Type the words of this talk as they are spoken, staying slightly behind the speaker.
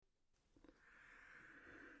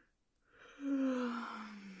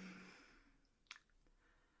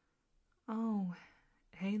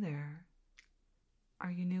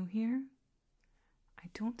Are you new here? I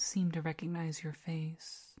don't seem to recognize your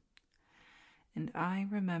face. And I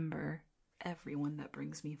remember everyone that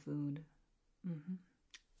brings me food.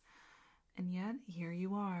 And yet, here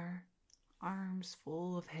you are, arms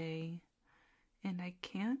full of hay, and I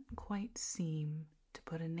can't quite seem to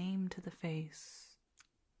put a name to the face.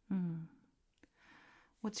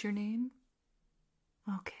 What's your name?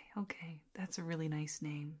 Okay, that's a really nice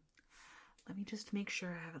name. Let me just make sure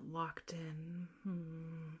I have it locked in.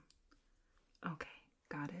 Okay,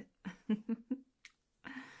 got it.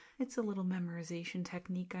 It's a little memorization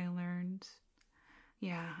technique I learned.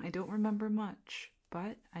 Yeah, I don't remember much,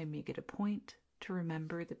 but I make it a point to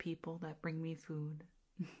remember the people that bring me food.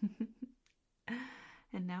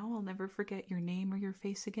 And now I'll never forget your name or your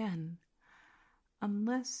face again.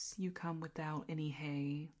 Unless you come without any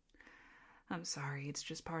hay. I'm sorry, it's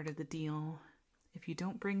just part of the deal. If you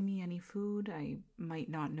don't bring me any food, I might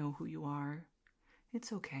not know who you are.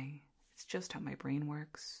 It's okay. It's just how my brain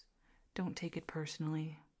works. Don't take it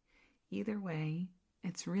personally. Either way,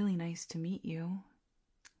 it's really nice to meet you.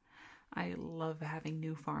 I love having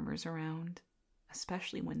new farmers around,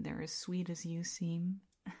 especially when they're as sweet as you seem.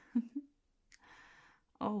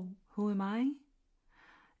 Oh, who am I?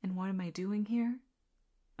 And what am I doing here?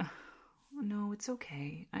 No, it's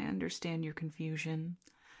okay. I understand your confusion.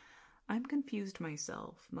 I'm confused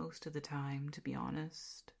myself most of the time, to be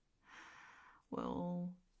honest. Well,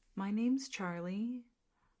 my name's Charlie.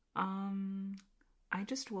 I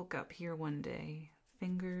just woke up here one day,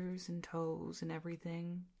 fingers and toes and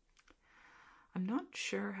everything. I'm not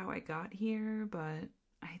sure how I got here, but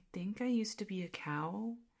I think I used to be a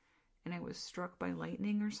cow, and I was struck by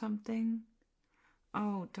lightning or something.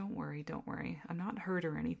 Oh, don't worry. I'm not hurt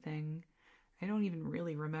or anything. I don't even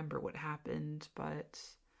really remember what happened, but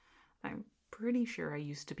I'm pretty sure I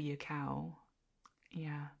used to be a cow.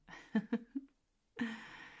 Yeah.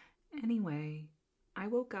 Anyway, I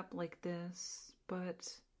woke up like this, but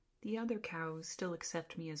the other cows still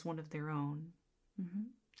accept me as one of their own.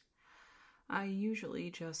 I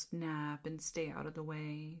usually just nap and stay out of the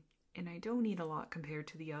way, and I don't eat a lot compared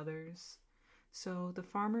to the others. So the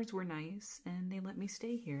farmers were nice, and they let me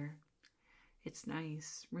stay here. It's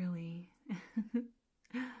nice, really.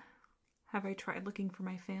 Have I tried looking for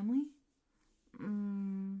my family?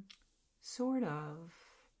 Sort of.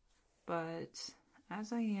 But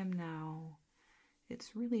as I am now,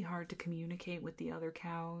 it's really hard to communicate with the other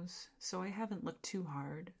cows, so I haven't looked too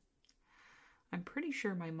hard. I'm pretty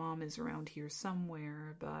sure my mom is around here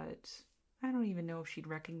somewhere, but I don't even know if she'd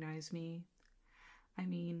recognize me. I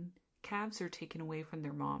mean, calves are taken away from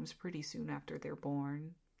their moms pretty soon after they're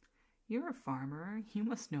born. You're a farmer. You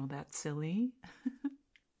must know that, silly.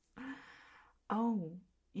 Oh,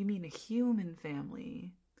 you mean a human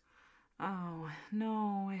family? Oh,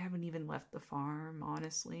 no, I haven't even left the farm,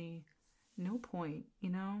 honestly. No point, you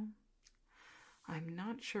know? I'm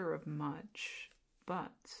not sure of much,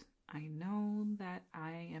 but I know that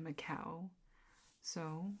I am a cow.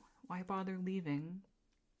 So, why bother leaving?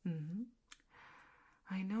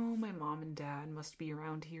 I know my mom and dad must be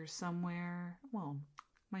around here somewhere. Well,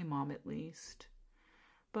 my mom at least.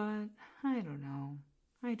 But I don't know.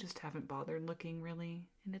 I just haven't bothered looking, really,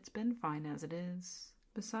 and it's been fine as it is.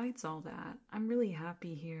 Besides all that, I'm really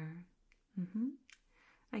happy here.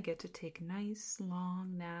 I get to take nice,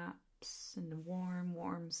 long naps in the warm,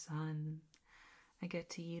 warm sun. I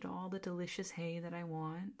get to eat all the delicious hay that I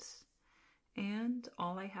want. And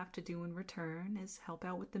all I have to do in return is help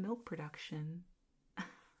out with the milk production.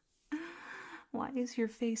 Why is your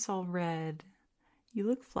face all red? You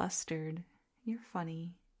look flustered. You're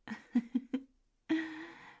funny.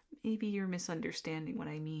 Maybe you're misunderstanding what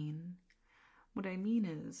I mean. What I mean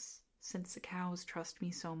is, since the cows trust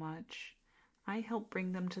me so much, I help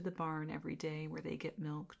bring them to the barn every day where they get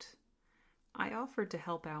milked. I offered to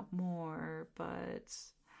help out more, but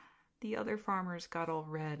the other farmers got all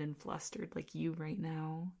red and flustered like you right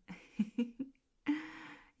now.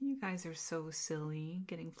 You guys are so silly,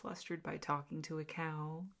 getting flustered by talking to a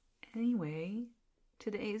cow. Anyway,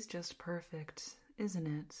 today's just perfect, isn't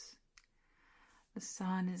it? The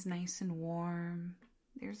sun is nice and warm.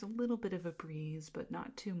 There's a little bit of a breeze, but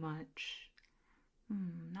not too much.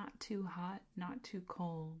 Not too hot, not too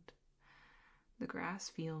cold. The grass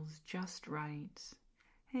feels just right.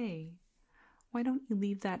 Hey, why don't you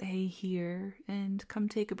leave that hay here and come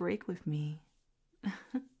take a break with me?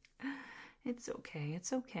 It's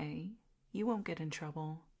okay. You won't get in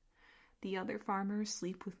trouble. The other farmers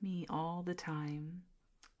sleep with me all the time.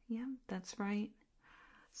 Yeah, that's right.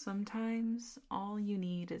 Sometimes all you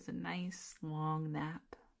need is a nice long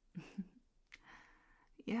nap.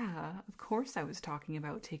 Yeah, of course I was talking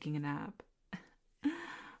about taking a nap.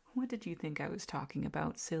 What did you think I was talking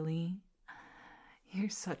about, silly? You're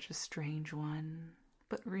such a strange one.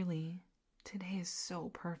 But really, today is so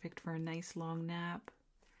perfect for a nice long nap.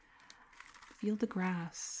 Feel the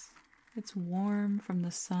grass. It's warm from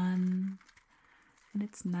the sun, and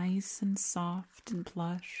it's nice and soft and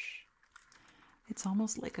plush. It's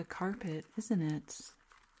almost like a carpet, isn't it?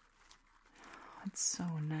 It's so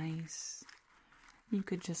nice. You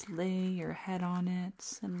could just lay your head on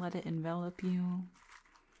it and let it envelop you.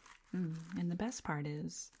 And the best part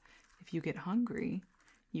is, if you get hungry,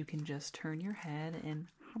 you can just turn your head and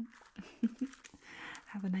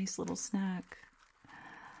have a nice little snack.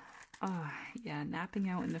 Yeah, napping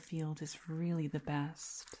out in the field is really the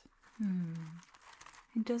best.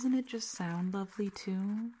 And doesn't it just sound lovely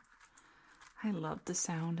too? I love the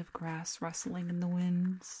sound of grass rustling in the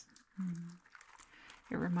winds.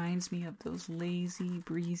 It reminds me of those lazy,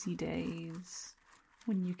 breezy days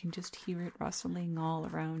when you can just hear it rustling all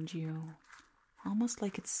around you, almost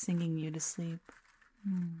like it's singing you to sleep.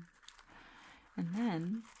 And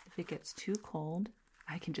then, if it gets too cold,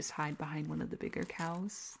 I can just hide behind one of the bigger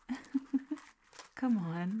cows. Come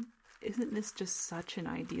on, isn't this just such an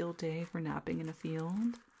ideal day for napping in a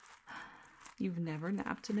field? You've never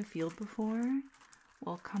napped in a field before?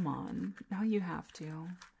 Well, come on, now you have to.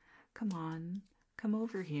 Come on, come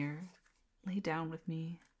over here. Lay down with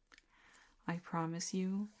me. I promise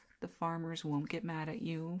you, the farmers won't get mad at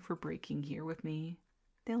you for breaking here with me.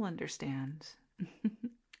 They'll understand.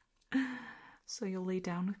 So you'll lay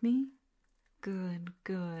down with me? Good,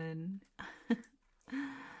 good.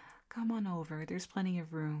 Come on over, there's plenty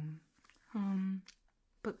of room.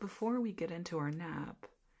 But before we get into our nap,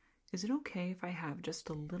 is it okay if I have just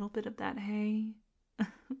a little bit of that hay?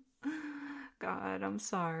 God, I'm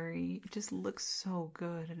sorry. It just looks so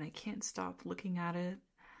good and I can't stop looking at it.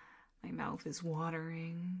 My mouth is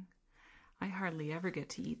watering. I hardly ever get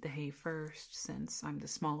to eat the hay first since I'm the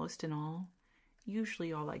smallest and all.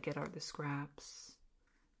 Usually all I get are the scraps.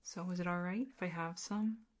 So is it alright if I have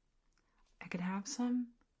some? I could have some?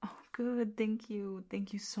 Oh, good. Thank you.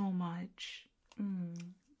 Thank you so much.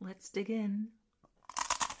 Let's dig in.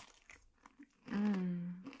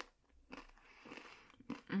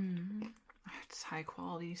 It's high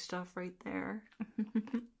quality stuff right there.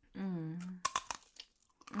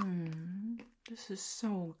 This is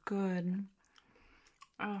so good.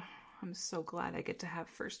 Oh, I'm so glad I get to have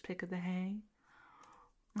first pick of the hay.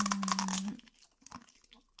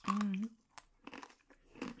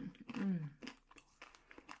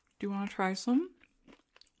 Do you want to try some?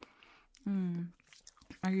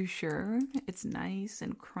 Are you sure? It's nice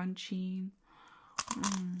and crunchy.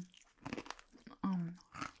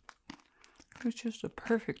 It's just a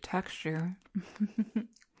perfect texture.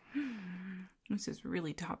 This is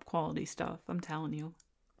really top quality stuff, I'm telling you.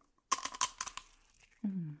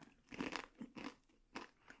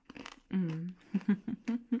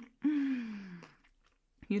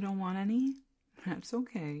 You don't want any? That's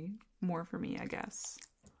okay. More for me, I guess.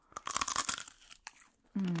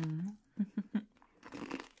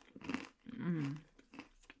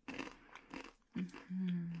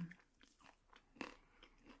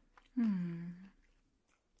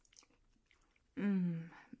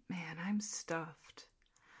 Man, I'm stuffed.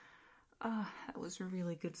 That was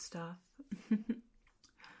really good stuff.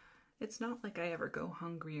 It's not like I ever go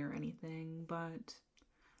hungry or anything, but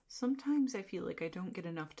sometimes I feel like I don't get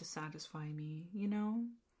enough to satisfy me, you know?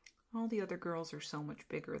 All the other girls are so much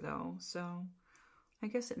bigger though, so I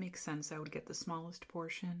guess it makes sense I would get the smallest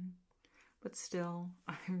portion. But still,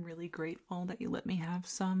 I'm really grateful that you let me have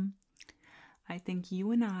some. I think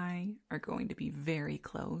you and I are going to be very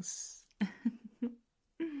close.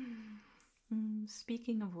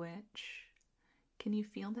 Speaking of which, can you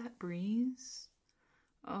feel that breeze?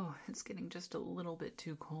 Oh, it's getting just a little bit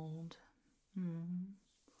too cold.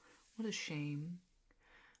 What a shame.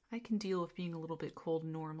 I can deal with being a little bit cold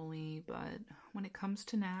normally, but when it comes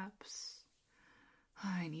to naps,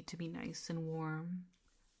 I need to be nice and warm.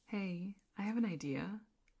 Hey, I have an idea.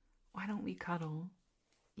 Why don't we cuddle?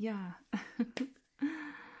 Yeah.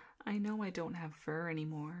 I know I don't have fur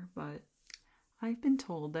anymore, but I've been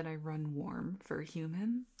told that I run warm for a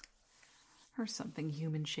human. Or something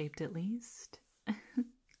human-shaped at least.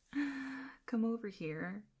 Come over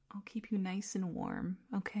here. I'll keep you nice and warm,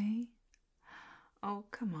 okay? Oh,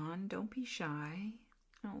 come on, don't be shy.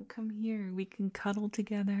 Oh, come here. We can cuddle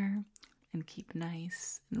together and keep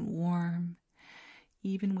nice and warm,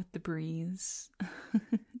 even with the breeze.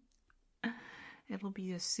 It'll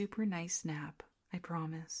be a super nice nap, I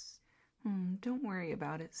promise. Don't worry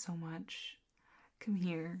about it so much. Come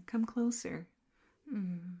here, come closer.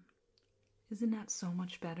 Isn't that so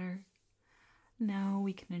much better? Now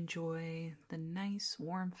we can enjoy the nice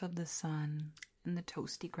warmth of the sun and the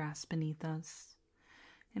toasty grass beneath us.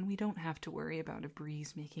 And we don't have to worry about a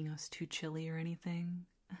breeze making us too chilly or anything.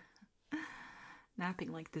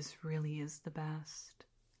 Napping like this really is the best.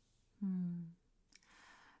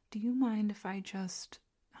 Do you mind if I just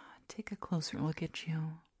take a closer look at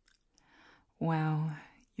you? Wow,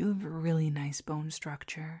 you have a really nice bone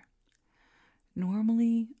structure.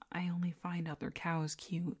 Normally, I only find other cows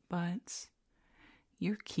cute, but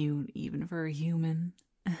you're cute even for a human.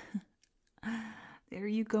 There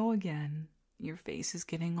you go again. Your face is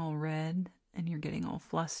getting all red and you're getting all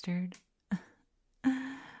flustered.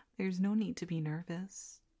 There's no need to be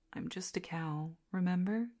nervous. I'm just a cow,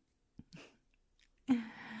 remember?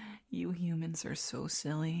 You humans are so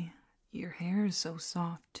silly. Your hair is so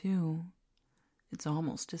soft, too. It's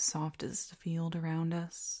almost as soft as the field around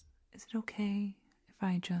us. Is it okay if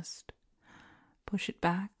I just push it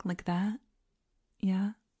back like that?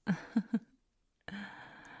 Yeah?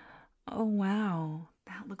 Oh, wow.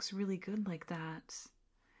 That looks really good like that.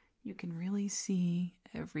 You can really see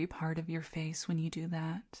every part of your face when you do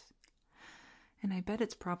that. And I bet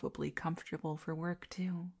it's probably comfortable for work,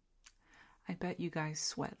 too. I bet you guys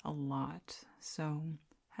sweat a lot, so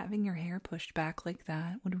having your hair pushed back like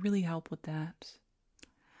that would really help with that.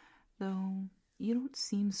 Though, you don't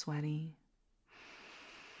seem sweaty.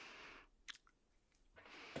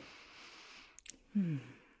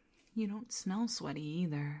 You don't smell sweaty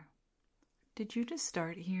either. Did you just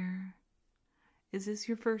start here? Is this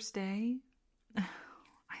your first day?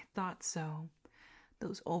 I thought so.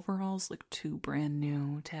 Those overalls look too brand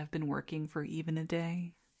new to have been working for even a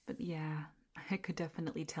day. But yeah, I could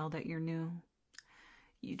definitely tell that you're new.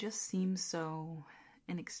 You just seem so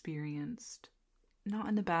inexperienced. Not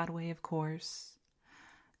in a bad way, of course.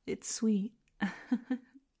 It's sweet.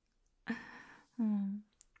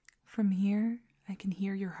 From here, I can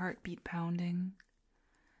hear your heartbeat pounding.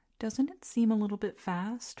 Doesn't it seem a little bit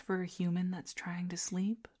fast for a human that's trying to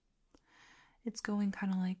sleep? It's going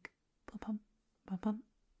kind of like bum-bum, bum-bum,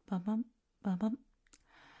 bum-bum, bum-bum.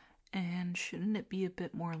 And shouldn't it be a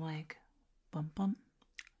bit more like bum-bum,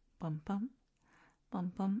 bum-bum,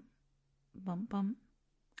 bum-bum, bum-bum?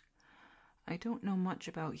 I don't know much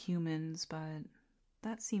about humans, but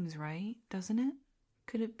that seems right, doesn't it?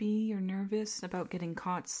 Could it be you're nervous about getting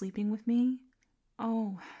caught sleeping with me?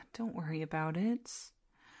 Oh, don't worry about it.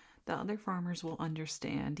 The other farmers will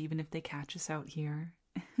understand even if they catch us out here.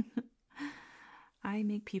 I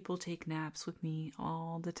make people take naps with me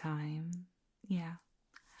all the time. Yeah.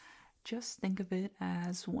 Just think of it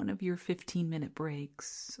as one of your 15-minute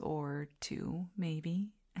breaks, or 2, maybe.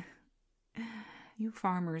 You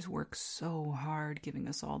farmers work so hard giving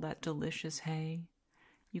us all that delicious hay.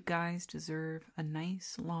 You guys deserve a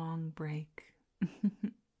nice long break.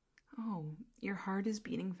 Oh, your heart is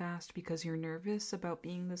beating fast because you're nervous about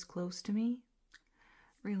being this close to me?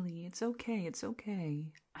 Really, it's okay, it's okay.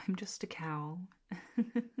 I'm just a cow.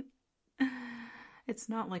 It's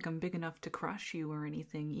not like I'm big enough to crush you or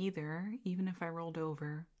anything either, even if I rolled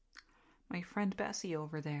over. My friend Bessie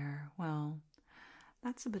over there, well,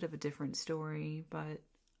 that's a bit of a different story, but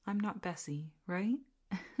I'm not Bessie, right?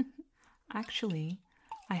 Actually,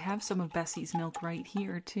 I have some of Bessie's milk right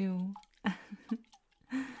here, too.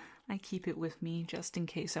 I keep it with me just in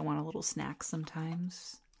case I want a little snack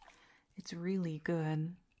sometimes. It's really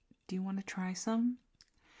good. Do you want to try some?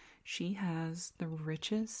 She has the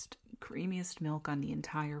richest, creamiest milk on the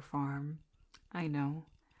entire farm. I know.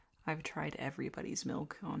 I've tried everybody's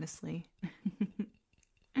milk, honestly.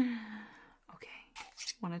 Okay.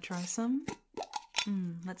 Want to try some?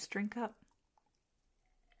 Let's drink up.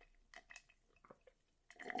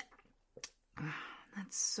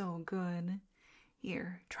 That's so good.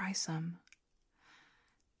 Here, try some.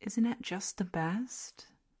 Isn't it just the best?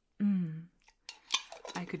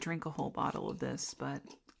 I could drink a whole bottle of this, but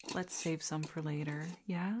let's save some for later,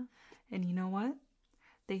 yeah? And you know what?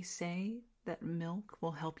 They say that milk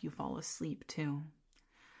will help you fall asleep too.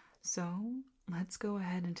 So, let's go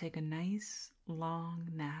ahead and take a nice,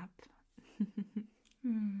 long nap.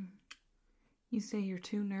 You say you're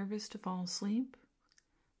too nervous to fall asleep?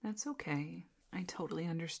 That's okay. I totally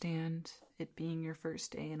understand it being your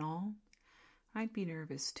first day and all. I'd be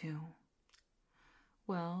nervous too.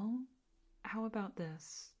 Well, how about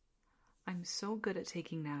this? I'm so good at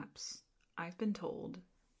taking naps. I've been told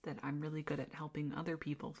that I'm really good at helping other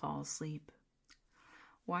people fall asleep.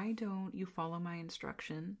 Why don't you follow my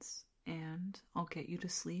instructions and I'll get you to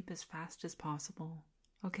sleep as fast as possible,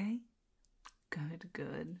 okay?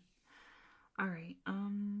 Good. Alright,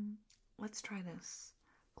 let's try this.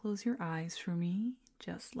 Close your eyes for me,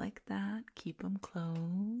 just like that. Keep them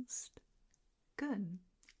closed. Good.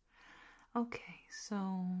 Okay,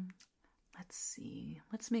 so let's see.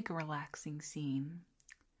 Let's make a relaxing scene.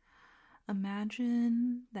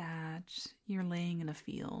 Imagine that you're laying in a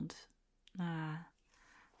field. I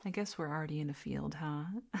guess we're already in a field, huh?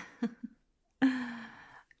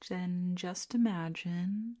 Then just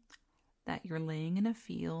imagine that you're laying in a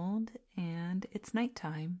field and it's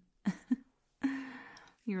nighttime.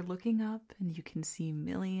 You're looking up and you can see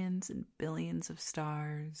millions and billions of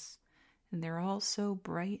stars, and they're all so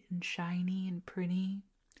bright and shiny and pretty.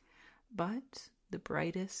 But the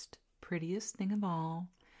brightest, prettiest thing of all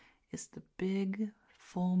is the big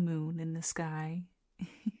full moon in the sky.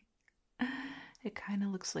 It kind of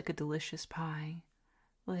looks like a delicious pie,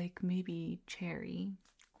 like maybe cherry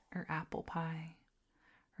or apple pie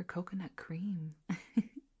or coconut cream.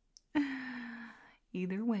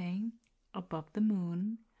 Either way, above the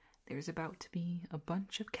moon, there's about to be a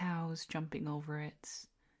bunch of cows jumping over it.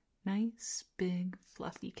 Nice, big,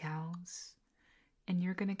 fluffy cows. And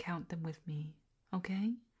you're gonna count them with me,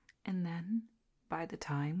 okay? And then, by the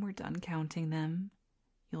time we're done counting them,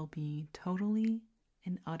 you'll be totally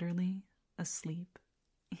and utterly asleep.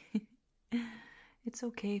 It's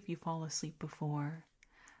okay if you fall asleep before,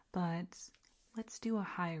 but let's do a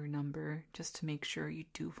higher number just to make sure you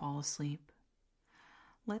do fall asleep.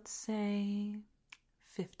 Let's say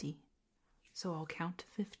 50. So I'll count to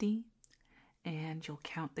 50, and you'll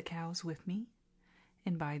count the cows with me,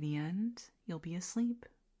 and by the end, you'll be asleep.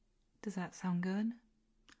 Does that sound good?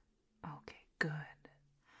 Okay, good.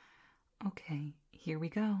 Okay, here we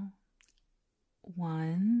go.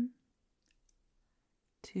 1,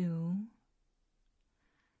 2,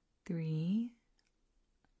 3,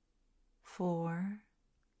 4,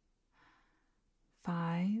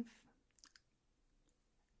 5,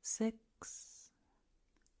 6,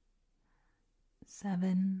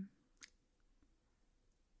 7,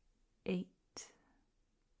 8,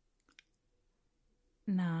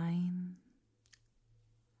 9,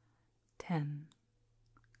 10,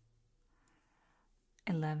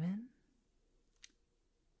 11,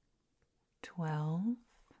 12,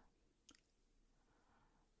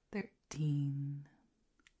 13,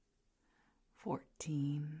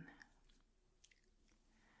 14,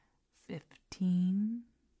 15,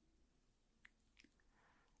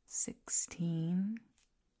 16,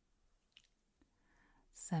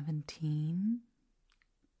 17,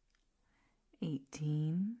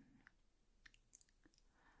 18,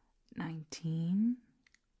 19,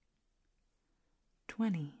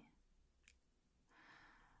 20,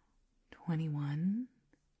 21,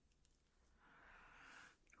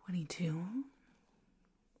 22,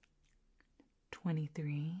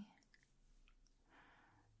 23,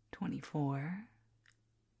 24,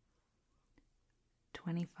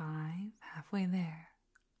 25, halfway there,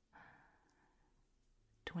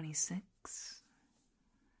 26,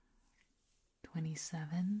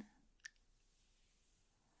 27,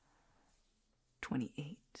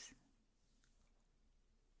 28,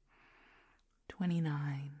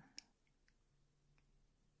 29,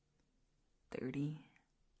 30,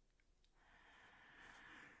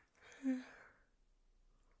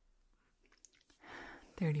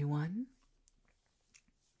 31,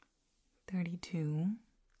 32,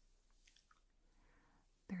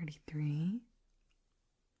 33,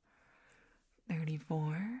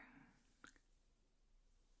 34,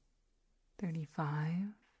 35,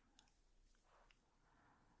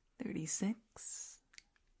 36,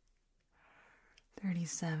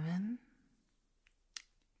 37,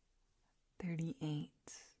 38,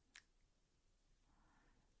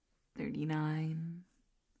 39,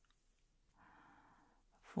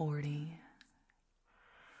 40.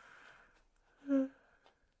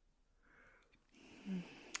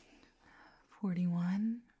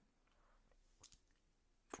 41,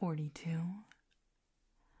 42,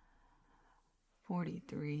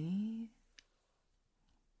 43,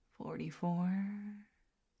 44,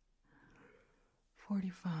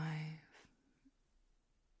 45,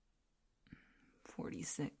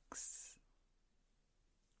 46,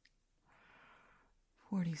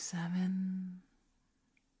 47,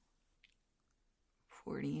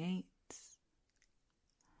 48,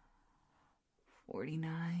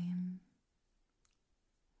 49,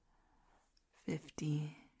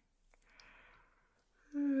 50.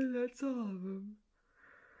 That's all of them.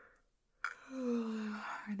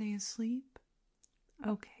 Are they asleep?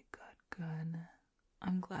 Okay, good.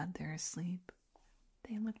 I'm glad they're asleep.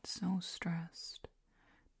 They looked so stressed.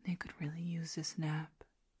 They could really use this nap.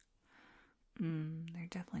 They're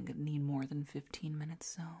definitely gonna need more than 15 minutes,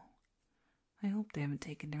 so I hope they haven't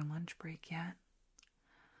taken their lunch break yet.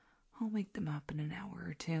 I'll wake them up in an hour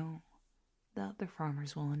or two. The other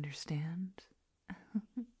farmers will understand.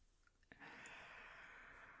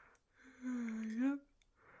 Yep.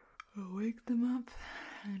 I'll wake them up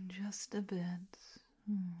in just a bit.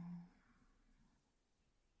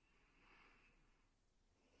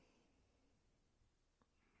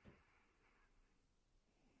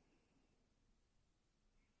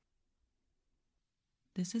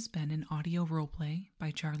 This has been an audio roleplay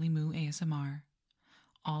by Charlie Moo ASMR.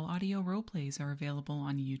 All audio roleplays are available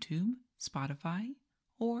on YouTube, Spotify,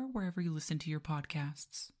 or wherever you listen to your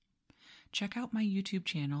podcasts. Check out my YouTube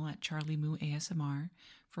channel at Charlie Moo ASMR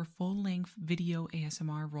for full-length video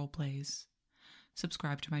ASMR roleplays.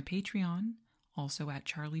 Subscribe to my Patreon, also at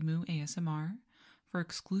Charlie Moo ASMR, for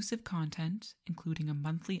exclusive content, including a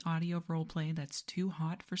monthly audio roleplay that's too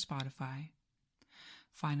hot for Spotify.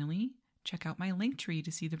 Finally, check out my Linktree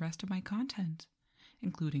to see the rest of my content,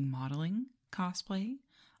 including modeling, cosplay,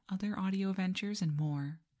 other audio ventures, and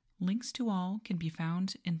more. Links to all can be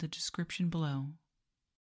found in the description below.